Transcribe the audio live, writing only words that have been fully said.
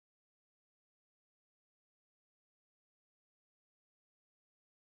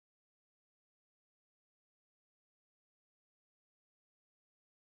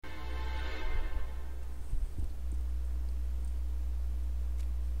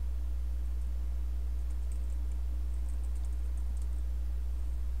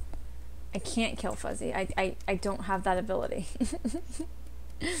I can't kill Fuzzy. I don't have that ability.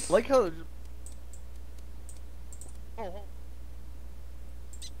 Like how. Oh.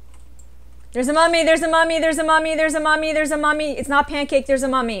 There's a mummy, there's a mummy, there's a mummy, there's a mummy, there's a mummy. It's not Pancake, there's a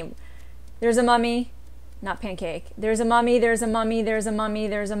mummy. There's a mummy. Not Pancake. There's a mummy, there's a mummy, there's a mummy,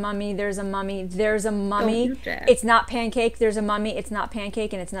 there's a mummy, there's a mummy, there's a mummy. It's not Pancake, there's a mummy, it's not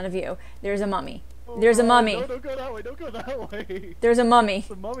Pancake, and it's none of you. There's a mummy. There's a mummy. No, don't go that way, don't go that way. There's a mummy.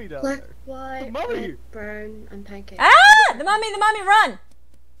 There's a mummy down Black, there. white, The mummy. red, brown, and pancake. Ah! The mummy, run!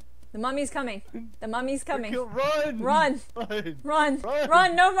 The mummy's coming. The mummy's coming. Run! Run! Run! Run! Run!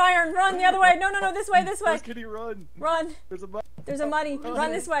 Run! No, Ryan! Run the other way! No, no, no! This way! This way! Can you run? Run! There's a mummy. There's a muddy.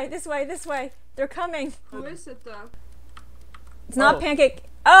 Run this way! This way! This way! They're coming. Who is it though? It's not Pancake.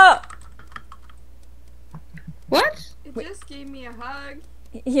 Oh! What? It just gave me a hug.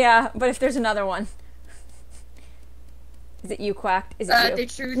 Yeah, but if there's another one. Is it you, Quacked? Is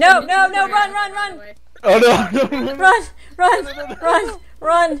it you? No, No, no, no! Run, run, run! Oh no! No, no, no. Run! Run! Run!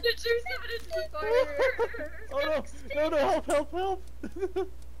 Run! Oh no! No, no! Help! Help! Help!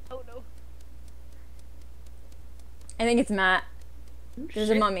 Oh no! I think it's Matt. There's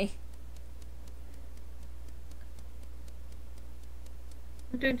a mummy.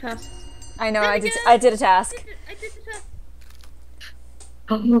 I'm doing tasks. I know. I did a task. I did the task.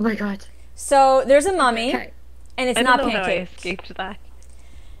 Oh my god. So there's a mummy, Okay. and it's I not don't know how I Pancake. escaped that.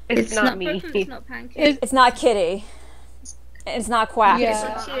 It's not me. It's not pancake. It's not Kitty. And it's not Quack.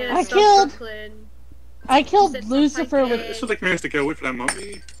 Yeah. Cheers, I killed It's Lucifer not with. pancake. This was the case to go with that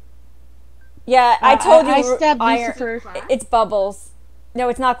mummy. Yeah, I told you. I stabbed Iron- Lucifer. It's Bubbles. No,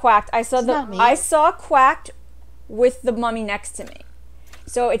 it's not Quacked. I saw not me. I saw Quacked with the mummy next to me.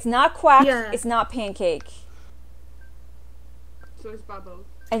 So it's not Quacked. Yeah. It's not Pancake. So it's Bubbles.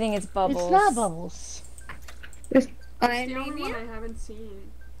 I think it's Bubbles. It's not Bubbles. It's the only one I haven't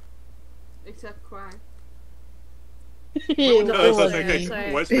seen. Except Quack. Ew, No, that's it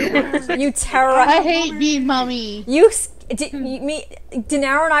okay. wasn't. What's the You terror. I hate being mummy.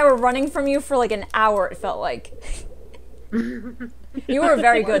 Dinaro and I were running from you for like an hour. It felt like. You were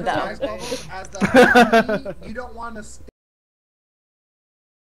very good though. As the mummy, you don't want to